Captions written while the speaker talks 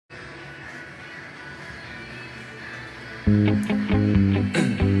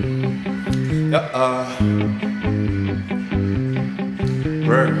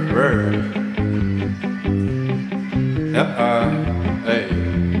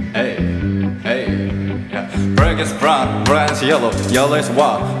Break is brown, brown is yellow, yellow is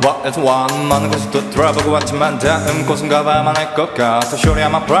white, white is one. 많은 곳을 또 돌아보고 왔지만 다음 곳은 가봐야만 할 것 같아. Shorty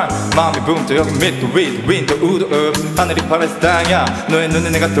I'm a prime, 마음이 붕 떠 여기 밑도 위도 윈도 우도 업. 하늘이 파래서 땅이야. 너의 눈에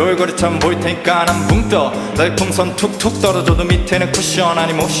내가 돌고래처럼 보일 테니까 난 붕 떠. 나의 풍선 툭툭 떨어져도 밑에는 쿠션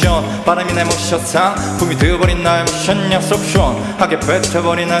아니 모션. 바람이 내 모션 상품이 되어버린 나의 모션야 속시원하게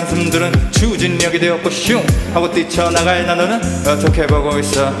뱉어버린 한숨들은 추진력이 되었고 슝 하고 뛰쳐나갈 나. 너는 어떻게 보고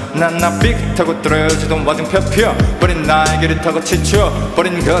있어? 난 나 삑하고 떨어지던 와중 펴펴 버린 날개를 타고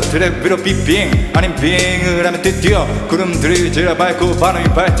지쳐버린 것들의 위로 비빙 아닌 빙을 하면 뛰어. 구름들이 지려밟고 바람이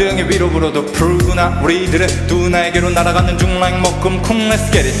발등에 위로 불어도 푸르구나. 우리들은 두 날개로 날아가는 중 like 먹금 쿵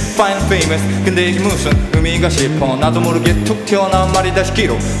let's get it fine famous. 근데 이게 무슨 의미가 싶어. 나도 모르게 툭 튀어나온 말이 다시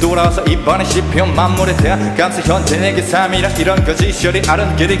기로 돌아와서 입안에 씹히면 만물에 대한 감사. 현재 내게 삶이란 이런 거지. 시절이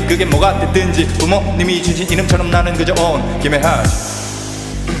아른 길이 그게 뭐가 됐든지 부모님이 주신 이름처럼 나는 그저 온 김에 하지.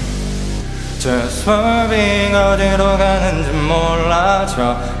 Just moving 어디로 가는지 몰라.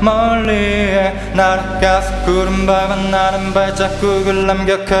 저 멀리에 날아가서 구름 밟아 나는 발자국을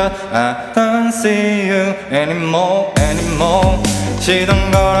남겨 Cause I don't see you anymore, anymore. 시동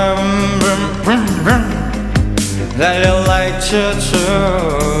걸어 vroom vroom vroom 달려 like 추추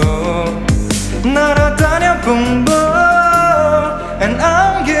날아다녀 boom boom and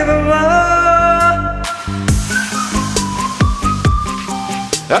I'm giving up.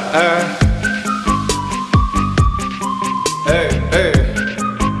 Hey, hey,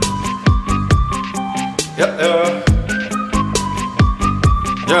 yeah, yeah,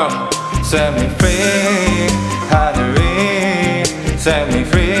 yeah. Set me free, 하늘 위. Set me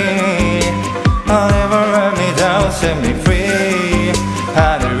free, never let me down. Set me free,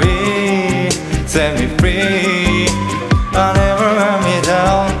 하늘 위. Set me free, never let me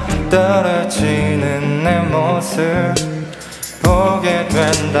down. 떨어지는 내 모습 보게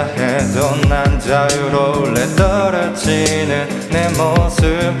된다 해도 난 자유로울래. 떨어지는 내 모습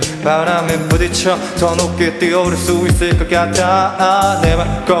바람에 부딪혀 더 높게 뛰어오를 수 있을 것 같아. Never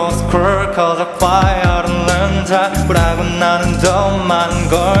goes cruel cause I fly out and learn 잘 보라고. 나는 더 많은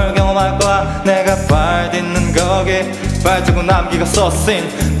걸 경험할 거야. 내가 발 딛는 거기 발자국 남기고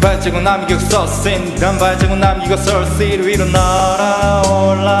써신 발자국 남기고 써신 난 발자국 남기고 설실 위로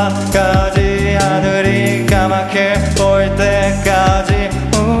날아올라가지. 하늘이 까맣게 보일 때까지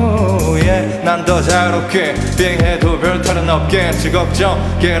난 더 자유롭게 비행해도 별 탈은 없겠지. 걱정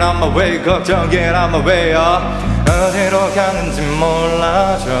get on my way 걱정 get on my way 어디로 가는지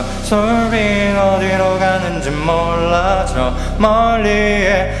몰라. 저 솔빈 어디로 가는지 몰라. 저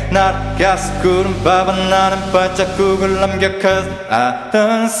멀리에 날아가서 구름 밟아 나는 발자국을 남겨 Cause I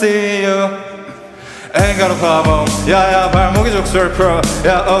don't see you. Ain't got a problem. 야야 발목이 족설퍼.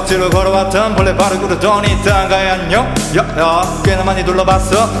 야 억지로 걸어왔던 벌레 발을 구르더니 땅가에 안녕. 야야 꽤나 많이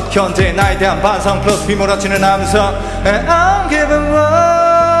둘러봤어. 현재의 나에 대한 반성 플러스 휘몰아치는 함성. And I'm giving up.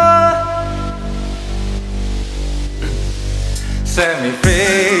 Set me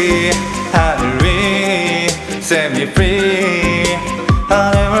free, 하늘 위. Set me free,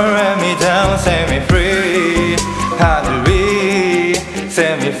 never let me down. Set me free, 하늘 위.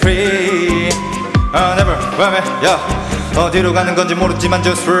 Set me free, never let me, yeah. 어디로 가는 건지 모르지만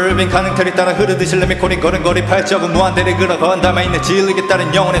just swerving 가는 텔이 따라 흐르듯이 let me 거린거리 발자국 무한대를 그려건 담아있는 진리에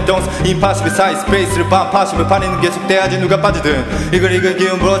따른 영혼의 동스. Impossible size space를 possible 반이는 계속돼야지 누가 빠지든 이걸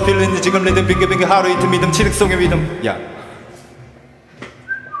기운 브로드 필린지 지금 리듬 빙글빙글 하루 이틀 믿음 치륵 속의 믿음. 야